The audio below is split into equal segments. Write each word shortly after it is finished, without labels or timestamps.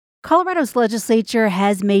Colorado's legislature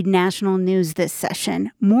has made national news this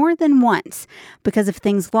session more than once because of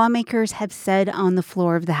things lawmakers have said on the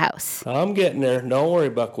floor of the House. I'm getting there. Don't worry,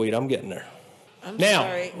 Buckwheat. I'm getting there. Now,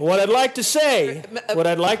 sorry. what I'd like to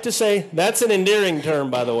say, that's an endearing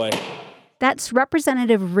term, by the way. That's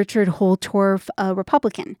Representative Richard Holtorf, a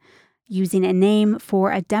Republican, using a name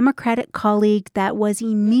for a Democratic colleague that was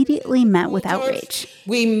immediately met with outrage.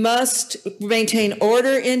 We must maintain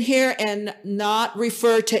order in here and not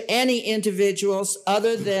refer to any individuals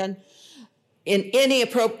other than in any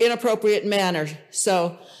inappropriate manner.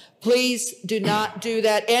 So please do not do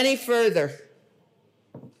that any further.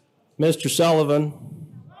 Mr. Sullivan.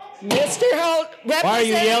 Mr. Holt, why are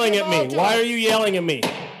you yelling at me? Why are you yelling at me?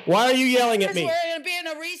 Why are you yelling at me? We're going to be in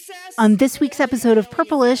a recess. On this week's episode of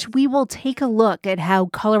Purplish, we will take a look at how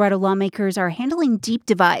Colorado lawmakers are handling deep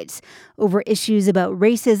divides over issues about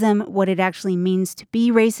racism, what it actually means to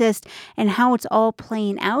be racist, and how it's all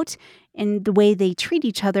playing out in the way they treat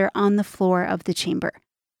each other on the floor of the chamber.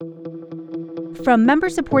 From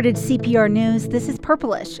member-supported CPR News, this is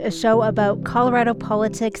Purplish, a show about Colorado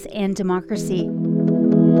politics and democracy.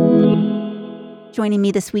 Joining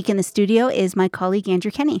me this week in the studio is my colleague,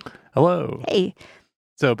 Andrew Kenney. Hello. Hey.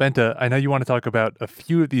 So, Benta, I know you want to talk about a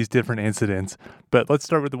few of these different incidents, but let's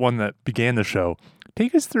start with the one that began the show.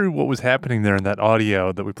 Take us through what was happening there in that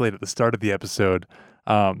audio that we played at the start of the episode.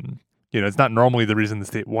 It's not normally the reason the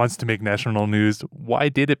state wants to make national news. Why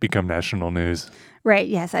did it become national news? Right,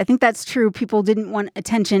 yes, I think that's true. People didn't want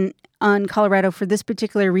attention on Colorado for this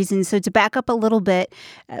particular reason. So to back up a little bit,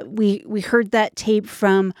 we heard that tape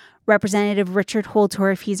from Representative Richard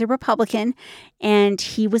Holtorf. He's a Republican, and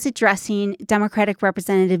he was addressing Democratic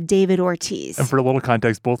Representative David Ortiz. And for a little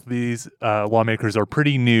context, both of these lawmakers are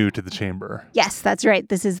pretty new to the chamber. Yes, that's right.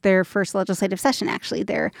 This is their first legislative session, actually.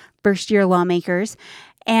 They're first-year lawmakers.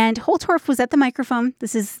 And Holtorf was at the microphone.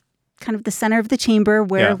 This is kind of the center of the chamber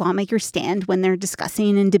where lawmakers stand when they're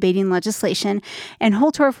discussing and debating legislation. And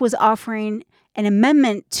Holtorf was offering an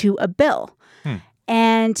amendment to a bill.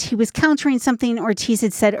 And he was countering something Ortiz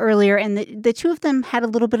had said earlier, and the two of them had a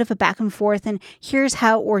little bit of a back and forth, and here's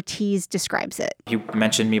how Ortiz describes it. He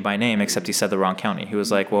mentioned me by name, except he said the wrong county. He was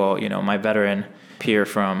like, well, my veteran peer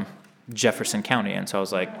from Jefferson County. And so I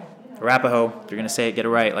was like, Arapahoe, if you're going to say it, get it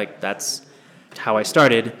right. Like, that's how I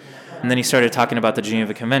started. And then he started talking about the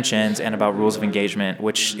Geneva Conventions and about rules of engagement,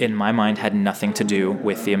 which in my mind had nothing to do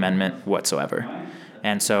with the amendment whatsoever.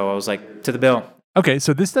 And so I was like, to the bill. Okay,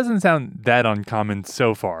 so this doesn't sound that uncommon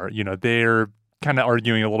so far. They're kind of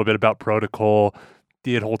arguing a little bit about protocol.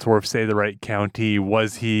 Did Holtorf say the right county?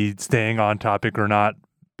 Was he staying on topic or not?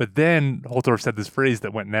 But then Holtorf said this phrase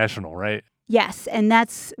that went national, right? Yes, and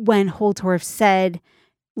that's when Holtorf said,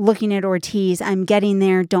 looking at Ortiz, I'm getting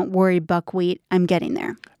there. Don't worry, Buckwheat. I'm getting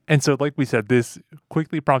there. And so, like we said, this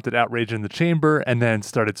quickly prompted outrage in the chamber and then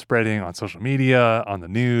started spreading on social media, on the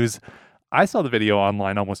news. I saw the video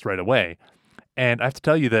online almost right away. And I have to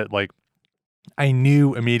tell you that, I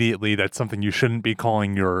knew immediately that's something you shouldn't be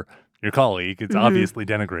calling your colleague. It's obviously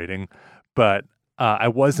denigrating. But I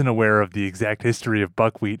wasn't aware of the exact history of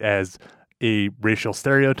buckwheat as a racial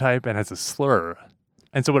stereotype and as a slur.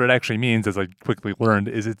 And so what it actually means, as I quickly learned,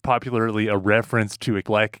 is it's popularly a reference to a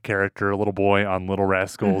black character, a little boy on Little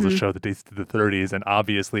Rascals, a show that dates to the 30s. And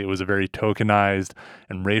obviously it was a very tokenized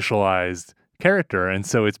and racialized character. And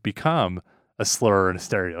so it's become a slur and a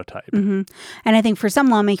stereotype. And I think for some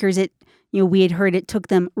lawmakers, we had heard it took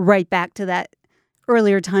them right back to that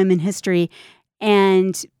earlier time in history.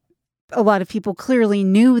 And a lot of people clearly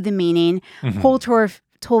knew the meaning. Holtorf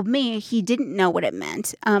told me he didn't know what it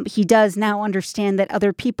meant. He does now understand that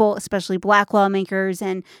other people, especially black lawmakers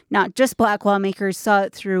and not just black lawmakers, saw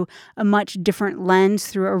it through a much different lens,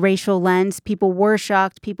 through a racial lens. People were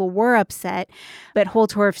shocked. People were upset. But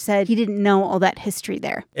Holtorf said he didn't know all that history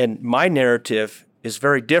there. And my narrative is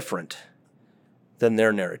very different than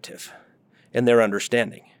their narrative and their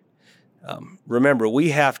understanding. Remember,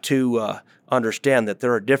 we have to understand that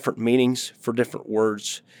there are different meanings for different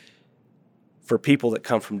words for people that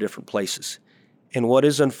come from different places. And what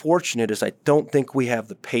is unfortunate is I don't think we have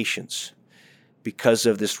the patience, because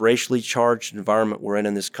of this racially charged environment we're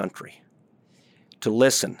in this country, to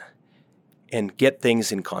listen and get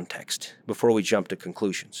things in context before we jump to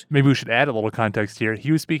conclusions. Maybe we should add a little context here.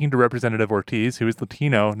 He was speaking to Representative Ortiz, who is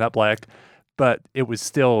Latino, not black, but it was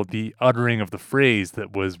still the uttering of the phrase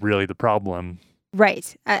that was really the problem.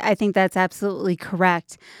 Right. I think that's absolutely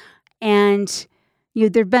correct. And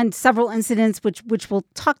there have been several incidents which we'll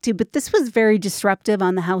talk to, but this was very disruptive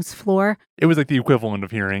on the House floor. It was like the equivalent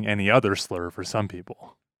of hearing any other slur for some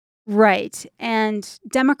people. Right. And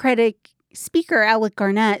Democratic Speaker Alec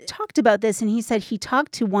Garnett talked about this, and he said he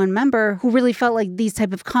talked to one member who really felt like these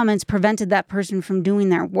type of comments prevented that person from doing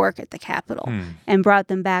their work at the Capitol and brought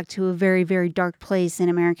them back to a very, very dark place in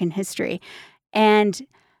American history. And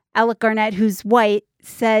Alec Garnett, who's white,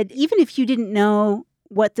 said even if you didn't know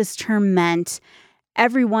what this term meant,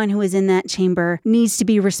 everyone who is in that chamber needs to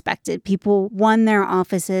be respected. People won their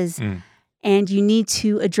offices, and you need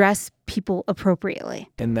to address people appropriately.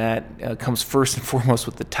 And that comes first and foremost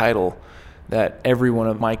with the title that every one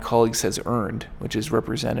of my colleagues has earned, which is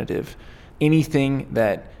representative. Anything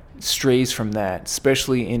that strays from that,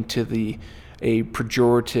 especially into a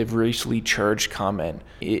pejorative, racially charged comment,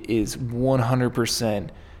 it is 100%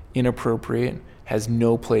 inappropriate, has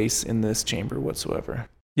no place in this chamber whatsoever.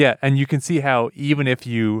 Yeah, and you can see how even if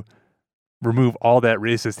you remove all that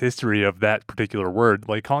racist history of that particular word,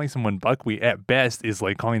 like calling someone buckwheat at best is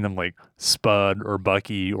like calling them like spud or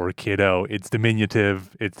bucky or kiddo. It's diminutive.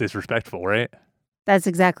 It's disrespectful, right? That's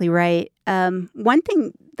exactly right. One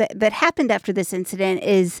thing that happened after this incident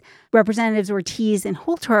is Representatives Ortiz and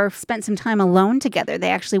Holtorf spent some time alone together. They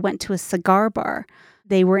actually went to a cigar bar.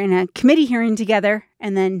 They were in a committee hearing together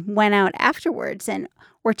and then went out afterwards. And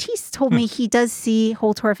Ortiz told me he does see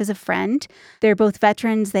Holtorf as a friend. They're both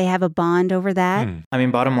veterans. They have a bond over that. I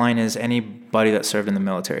mean, bottom line is anybody that served in the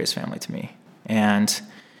military is family to me. And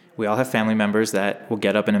we all have family members that will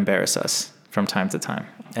get up and embarrass us from time to time.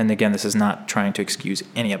 And again, this is not trying to excuse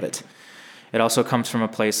any of it. It also comes from a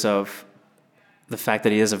place of the fact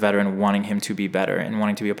that he is a veteran, wanting him to be better and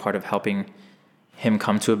wanting to be a part of helping him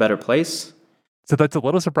come to a better place. So that's a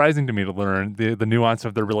little surprising to me to learn the nuance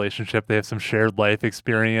of their relationship. They have some shared life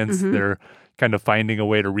experience. They're kind of finding a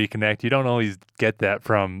way to reconnect. You don't always get that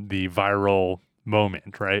from the viral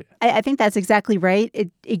moment, right? I think that's exactly right.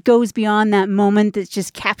 It goes beyond that moment that's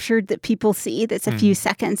just captured that people see. That's a few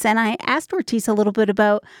seconds. And I asked Ortiz a little bit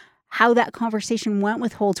about how that conversation went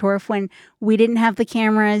with Holtorf when we didn't have the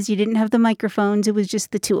cameras, you didn't have the microphones. It was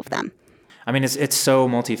just the two of them. I mean, it's so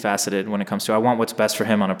multifaceted when it comes to, I want what's best for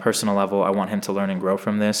him on a personal level. I want him to learn and grow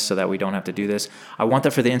from this so that we don't have to do this. I want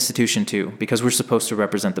that for the institution too, because we're supposed to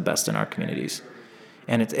represent the best in our communities.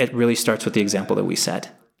 And it really starts with the example that we set.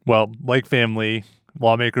 Well, like family,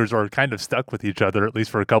 lawmakers are kind of stuck with each other, at least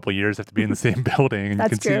for a couple of years, have to be in the same building. And you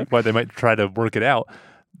can see why they might try to work it out.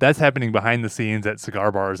 That's happening behind the scenes at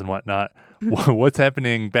cigar bars and whatnot. What's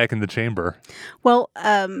happening back in the chamber? Well,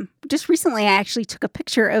 just recently I actually took a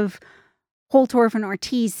picture of Holtorf and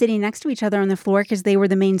Ortiz sitting next to each other on the floor because they were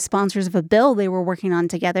the main sponsors of a bill they were working on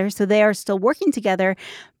together. So they are still working together.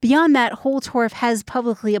 Beyond that, Holtorf has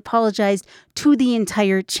publicly apologized to the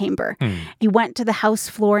entire chamber. He went to the House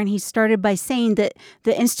floor and he started by saying that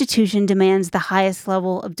the institution demands the highest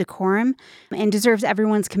level of decorum and deserves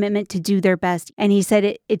everyone's commitment to do their best. And he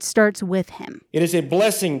said it starts with him. It is a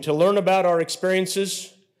blessing to learn about our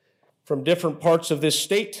experiences from different parts of this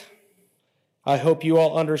state. I hope you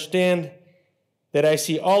all understand that I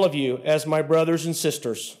see all of you as my brothers and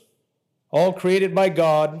sisters, all created by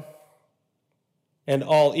God and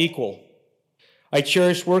all equal. I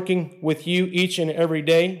cherish working with you each and every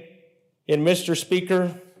day. And Mr.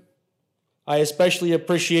 Speaker, I especially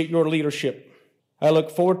appreciate your leadership. I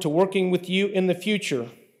look forward to working with you in the future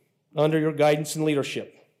under your guidance and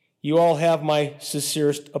leadership. You all have my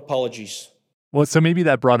sincerest apologies. Well, so maybe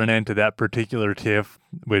that brought an end to that particular tiff,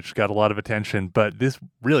 which got a lot of attention, but this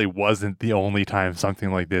really wasn't the only time something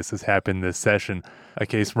like this has happened this session. A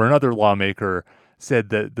case where another lawmaker said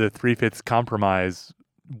that the 3/5 compromise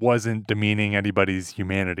wasn't demeaning anybody's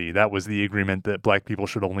humanity. That was the agreement that black people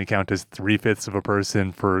should only count as 3/5 of a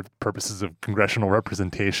person for purposes of congressional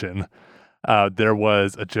representation. There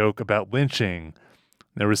was a joke about lynching.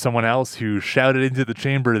 There was someone else who shouted into the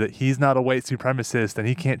chamber that he's not a white supremacist and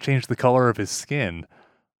he can't change the color of his skin.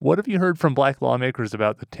 What have you heard from black lawmakers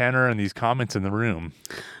about the tenor and these comments in the room?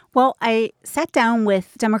 Well, I sat down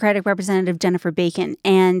with Democratic Representative Jennifer Bacon,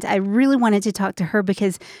 and I really wanted to talk to her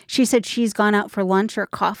because she said she's gone out for lunch or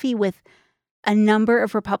coffee with a number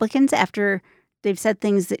of Republicans after they've said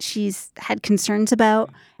things that she's had concerns about.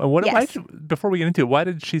 Well, before we get into it, why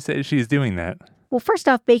did she say she's doing that? Well, first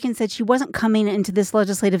off, Bacon said she wasn't coming into this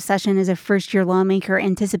legislative session as a first-year lawmaker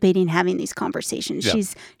anticipating having these conversations. Yeah.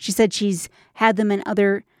 She said she's had them in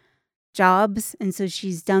other jobs, and so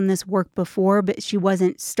she's done this work before, but she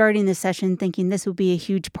wasn't starting the session thinking this would be a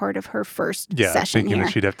huge part of her first session thinking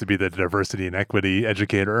that she'd have to be the diversity and equity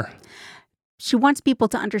educator. She wants people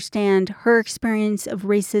to understand her experience of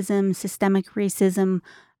racism, systemic racism,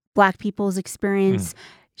 black people's experience.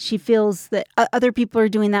 She feels that other people are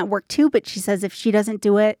doing that work too, but she says if she doesn't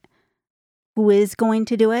do it, who is going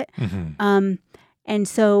to do it? And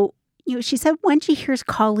so, she said when she hears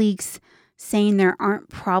colleagues saying there aren't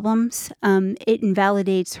problems. It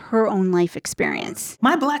invalidates her own life experience.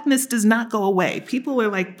 My Blackness does not go away. People are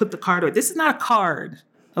like, put the card away. This is not a card,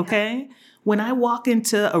 okay? When I walk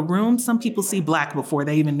into a room, some people see Black before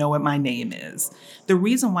they even know what my name is. The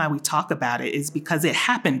reason why we talk about it is because it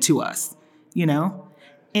happened to us, you know?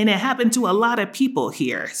 And it happened to a lot of people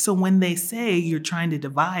here. So when they say you're trying to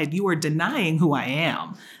divide, you are denying who I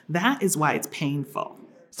am. That is why it's painful.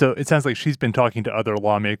 So it sounds like she's been talking to other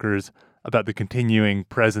lawmakers about the continuing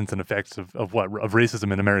presence and effects of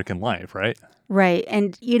racism in American life, right? Right.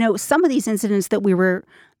 And, some of these incidents that we were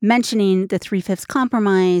mentioning, the 3/5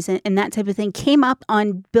 compromise and that type of thing, came up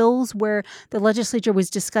on bills where the legislature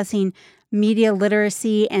was discussing media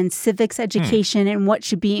literacy and civics education and what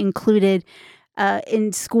should be included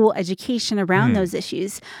in school education around those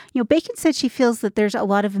issues. Bacon said she feels that there's a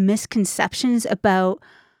lot of misconceptions about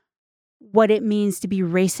what it means to be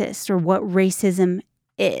racist or what racism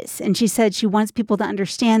is. And she said she wants people to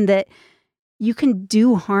understand that you can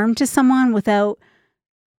do harm to someone without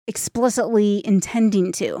explicitly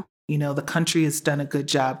intending to. The country has done a good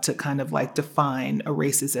job to kind of like define a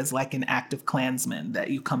racist as like an active Klansman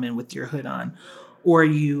that you come in with your hood on, or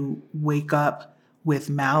you wake up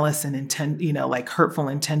with malice and intent, like hurtful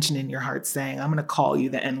intention in your heart saying, I'm going to call you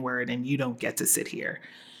the N-word and you don't get to sit here.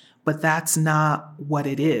 But that's not what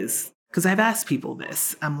it is. Because I've asked people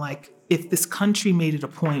this. I'm like, if this country made it a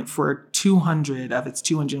point for 200 of its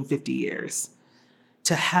 250 years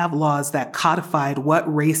to have laws that codified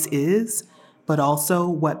what race is, but also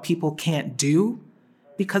what people can't do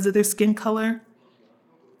because of their skin color,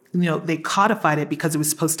 they codified it because it was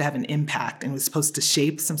supposed to have an impact and was supposed to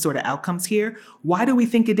shape some sort of outcomes here. Why do we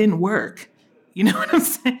think it didn't work? You know what I'm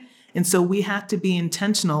saying? And so we have to be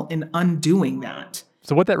intentional in undoing that.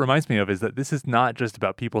 So what that reminds me of is that this is not just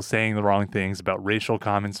about people saying the wrong things, about racial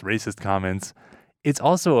comments, racist comments. It's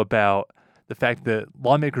also about the fact that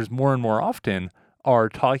lawmakers more and more often are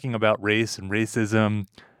talking about race and racism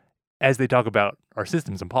as they talk about our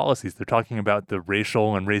systems and policies. They're talking about the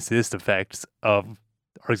racial and racist effects of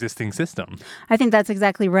our existing system. I think that's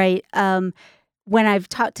exactly right. When I've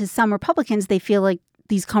talked to some Republicans, they feel like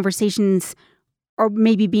these conversations are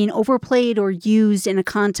maybe being overplayed or used in a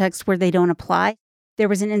context where they don't apply. There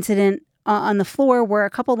was an incident on the floor where a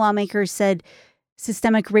couple lawmakers said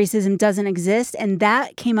systemic racism doesn't exist, and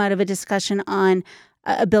that came out of a discussion on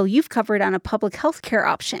a bill you've covered on a public health care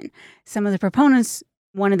option. Some of the proponents,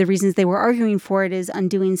 one of the reasons they were arguing for it is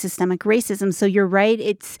undoing systemic racism. So you're right,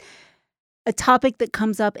 it's a topic that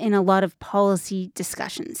comes up in a lot of policy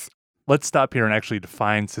discussions. Let's stop here and actually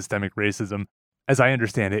define systemic racism. As I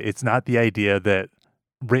understand it, it's not the idea that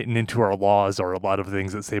written into our laws are a lot of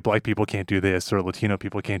things that say Black people can't do this or Latino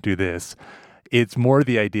people can't do this. It's more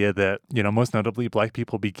the idea that, most notably, Black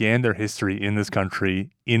people began their history in this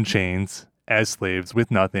country in chains as slaves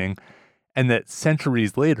with nothing, and that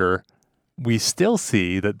centuries later, we still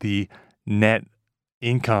see that the net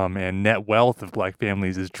income and net wealth of Black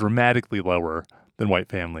families is dramatically lower than white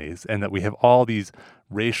families, and that we have all these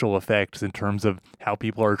racial effects in terms of how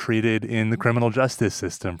people are treated in the criminal justice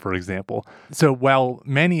system, for example. So while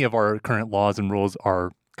many of our current laws and rules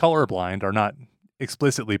are colorblind, are not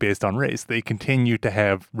explicitly based on race, they continue to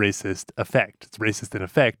have racist effect. It's racist in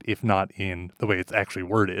effect, if not in the way it's actually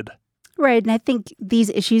worded. Right. And I think these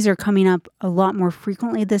issues are coming up a lot more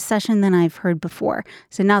frequently this session than I've heard before.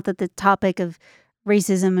 So not that the topic of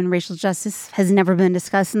racism and racial justice has never been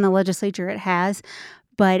discussed in the legislature, it has,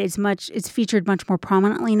 but it's featured much more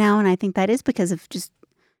prominently now. And I think that is because of just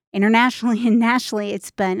internationally and nationally,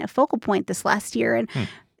 it's been a focal point this last year.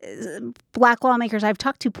 And Black lawmakers I've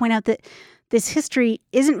talked to point out that this history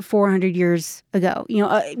isn't 400 years ago.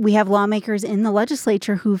 We have lawmakers in the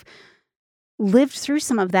legislature who've lived through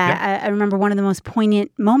some of that. Yeah. I remember one of the most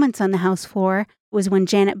poignant moments on the House floor was when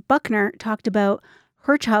Janet Buckner talked about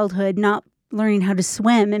her childhood not learning how to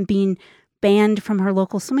swim and being banned from her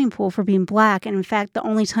local swimming pool for being Black. And in fact, the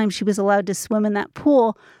only time she was allowed to swim in that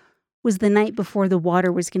pool was the night before the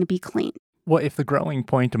water was going to be clean. Well, if the growing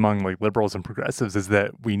point among liberals and progressives is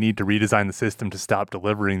that we need to redesign the system to stop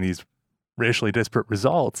delivering these racially disparate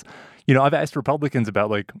results, I've asked Republicans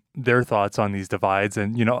about their thoughts on these divides.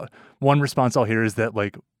 And, one response I'll hear is that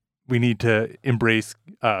we need to embrace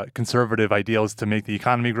conservative ideals to make the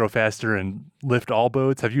economy grow faster and lift all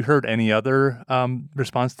boats. Have you heard any other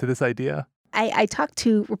response to this idea? I talked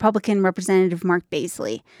to Republican Representative Mark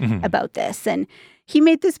Baisley about this, and he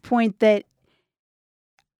made this point that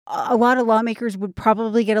a lot of lawmakers would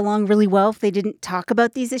probably get along really well if they didn't talk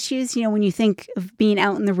about these issues. When you think of being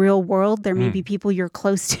out in the real world, there may be people you're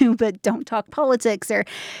close to but don't talk politics.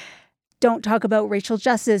 don't talk about racial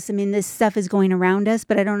justice. I mean, this stuff is going around us,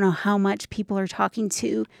 but I don't know how much people are talking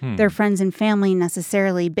to their friends and family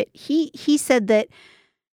necessarily. But he said that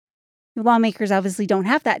lawmakers obviously don't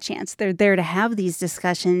have that chance. They're there to have these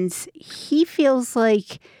discussions. He feels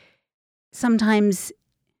like sometimes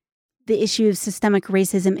the issue of systemic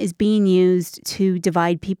racism is being used to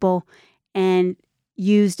divide people and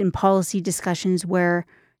used in policy discussions where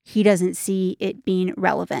he doesn't see it being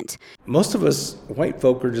relevant. Most of us white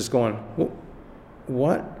folk are just going,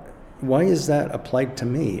 what? Why is that applied to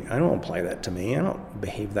me? I don't apply that to me. I don't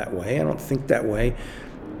behave that way. I don't think that way.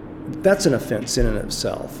 That's an offense in and of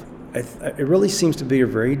itself. It really seems to be a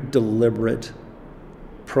very deliberate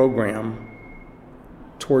program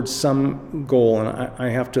towards some goal, and I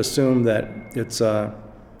have to assume that it's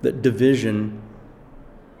that division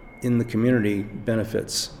in the community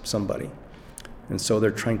benefits somebody. And so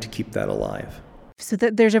they're trying to keep that alive. So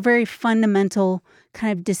there's a very fundamental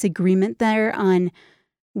kind of disagreement there on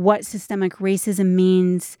what systemic racism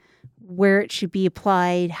means, where it should be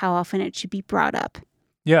applied, how often it should be brought up.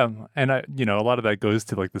 Yeah, and a lot of that goes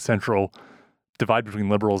to like the central divide between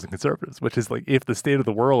liberals and conservatives, which is like if the state of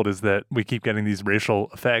the world is that we keep getting these racial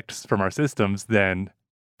effects from our systems, then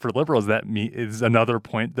for liberals, that is another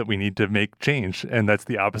point that we need to make change. And that's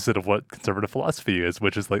the opposite of what conservative philosophy is,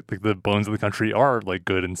 which is like the bones of the country are like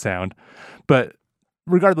good and sound. But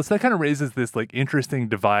regardless, that kind of raises this like interesting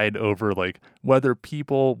divide over like whether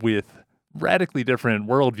people with radically different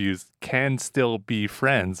worldviews can still be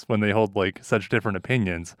friends when they hold like such different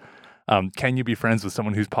opinions. Can you be friends with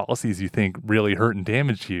someone whose policies you think really hurt and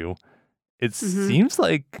damage you? It seems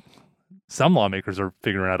like some lawmakers are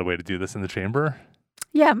figuring out a way to do this in the chamber.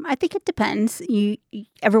 Yeah, I think it depends.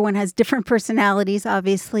 Everyone has different personalities,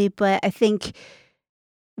 obviously, but I think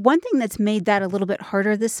one thing that's made that a little bit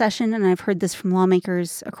harder this session, and I've heard this from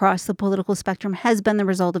lawmakers across the political spectrum, has been the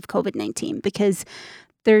result of COVID-19, because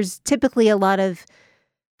there's typically a lot of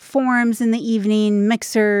forums in the evening,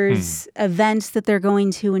 mixers, events that they're going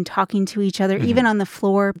to and talking to each other. Even on the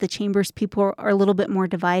floor, the chambers, people are a little bit more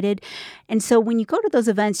divided. And so when you go to those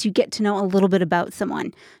events, you get to know a little bit about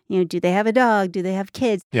someone. Do they have a dog? Do they have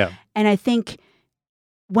kids? Yeah. And I think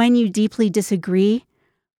when you deeply disagree,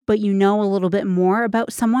 but you know a little bit more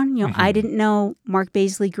about someone, I didn't know Mark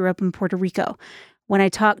Baisley grew up in Puerto Rico. When I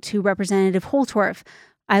talked to Representative Holtorf,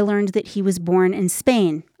 I learned that he was born in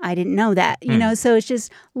Spain. I didn't know that, so it's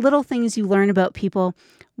just little things you learn about people.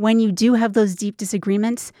 When you do have those deep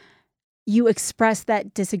disagreements, you express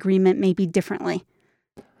that disagreement maybe differently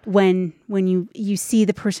when you see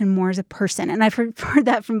the person more as a person. And I've heard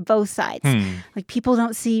that from both sides. Like people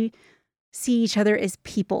don't see each other as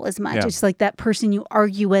people as much. Yeah. It's like that person you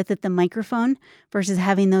argue with at the microphone versus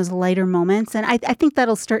having those lighter moments. And I think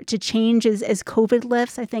that'll start to change as COVID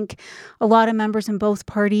lifts. I think a lot of members in both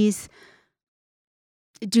parties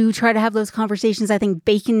do try to have those conversations. I think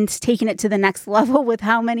Bacon's taken it to the next level with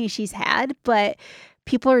how many she's had, but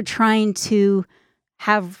people are trying to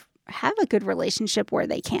have a good relationship where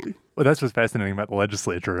they can. Well, that's what's fascinating about the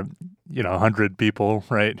legislature. 100 people,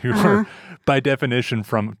 right, who are by definition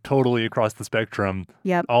from totally across the spectrum,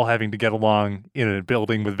 all having to get along in a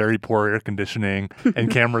building with very poor air conditioning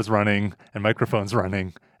and cameras running and microphones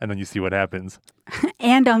running, and then you see what happens.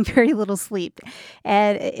 And on very little sleep.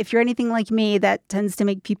 And if you're anything like me, that tends to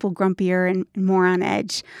make people grumpier and more on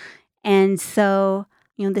edge. And so,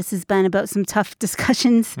 this has been about some tough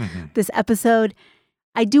discussions this episode.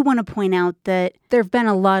 I do want to point out that there have been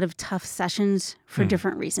a lot of tough sessions for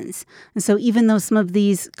different reasons. And so even though some of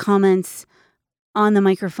these comments on the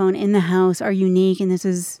microphone in the House are unique and this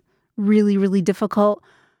is really, really difficult,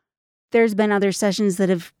 there's been other sessions that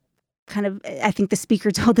have kind of, I think the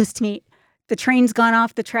speaker told this to me, the train's gone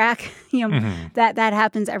off the track. That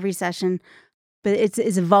happens every session. But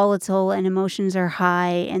it's volatile and emotions are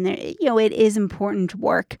high and it is important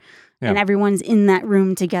work. And everyone's in that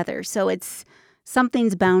room together. So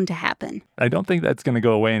something's bound to happen. I don't think that's going to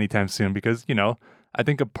go away anytime soon because, I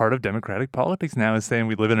think a part of democratic politics now is saying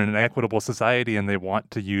we live in an equitable society and they want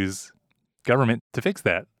to use government to fix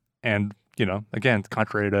that. And, again,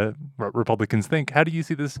 contrary to what Republicans think, how do you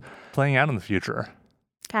see this playing out in the future?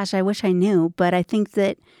 Gosh, I wish I knew, but I think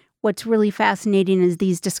that what's really fascinating is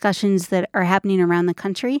these discussions that are happening around the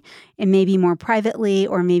country and maybe more privately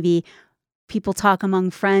or maybe people talk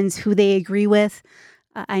among friends who they agree with.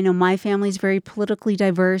 I know my family's very politically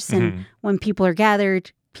diverse, and when people are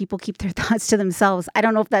gathered, people keep their thoughts to themselves. I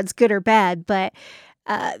don't know if that's good or bad, but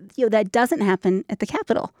that doesn't happen at the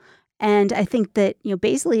Capitol. And I think that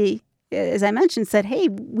Baisley, as I mentioned, said, "Hey,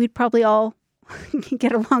 we'd probably all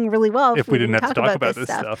get along really well if we didn't have to talk about this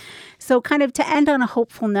stuff." So, kind of to end on a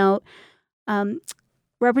hopeful note,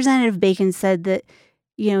 Representative Bacon said that,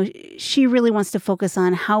 she really wants to focus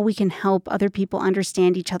on how we can help other people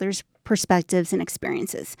understand each other's perspectives and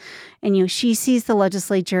experiences. And, she sees the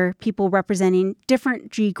legislature, people representing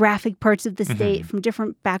different geographic parts of the state from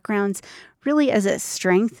different backgrounds, really as a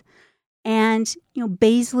strength. And,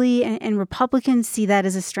 Baisley and Republicans see that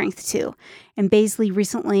as a strength too. And Baisley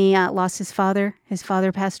recently lost his father. His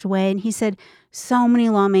father passed away. And he said so many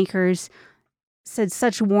lawmakers said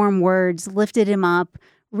such warm words, lifted him up,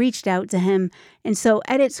 reached out to him. And so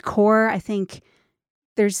at its core, I think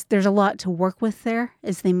there's a lot to work with there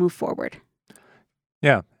as they move forward.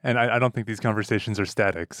 Yeah. And I don't think these conversations are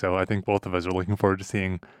static. So I think both of us are looking forward to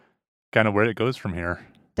seeing kind of where it goes from here.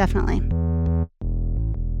 Definitely.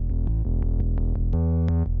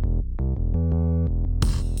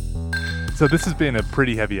 So this has been a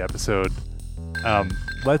pretty heavy episode.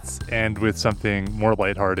 Let's end with something more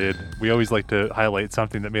lighthearted. We always like to highlight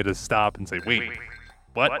something that made us stop and say, wait,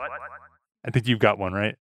 what? I think you've got one,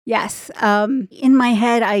 right? Yes. In my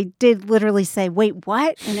head, I did literally say, wait,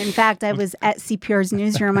 what? And in fact, I was at CPR's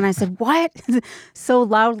newsroom and I said, what? So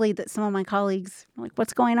loudly that some of my colleagues were like,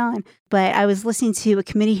 what's going on? But I was listening to a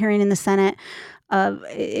committee hearing in the Senate.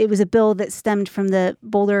 It was a bill that stemmed from the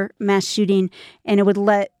Boulder mass shooting, and it would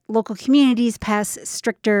let local communities pass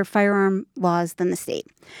stricter firearm laws than the state.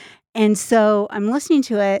 And so I'm listening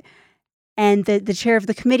to it, and the chair of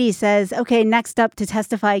the committee says, okay, next up to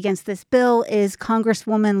testify against this bill is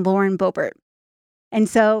Congresswoman Lauren Boebert. And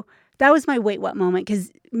so that was my wait, what moment,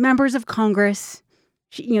 because members of Congress,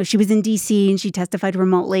 she was in D.C. and she testified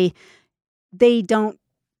remotely. They don't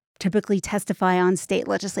typically testify on state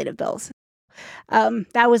legislative bills.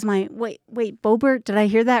 That was my, wait, Boebert, did I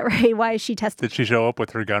hear that right? Why is she testifying? Did she show up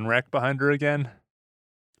with her gun rack behind her again?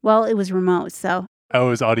 Well, it was remote, so. Oh, it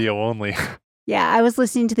was audio only. Yeah, I was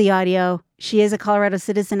listening to the audio. She is a Colorado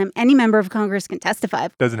citizen. Any member of Congress can testify.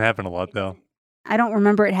 Doesn't happen a lot, though. I don't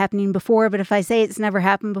remember it happening before, but if I say it's never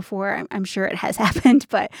happened before, I'm sure it has happened.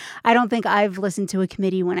 But I don't think I've listened to a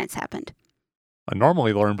committee when it's happened.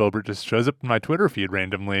 Normally, Lauren Boebert just shows up in my Twitter feed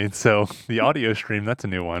randomly. So the audio stream, that's a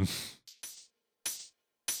new one.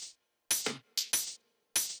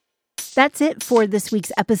 That's it for this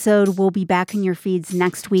week's episode. We'll be back in your feeds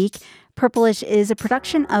next week. Purplish is a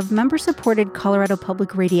production of member-supported Colorado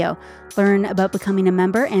Public Radio. Learn about becoming a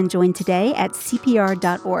member and join today at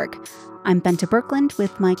cpr.org. I'm Benta Birkeland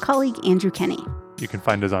with my colleague Andrew Kenny. You can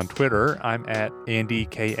find us on Twitter. I'm at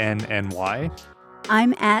AndyKNNY.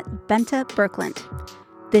 I'm at Benta Birkeland.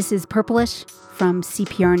 This is Purplish from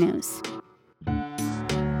CPR News.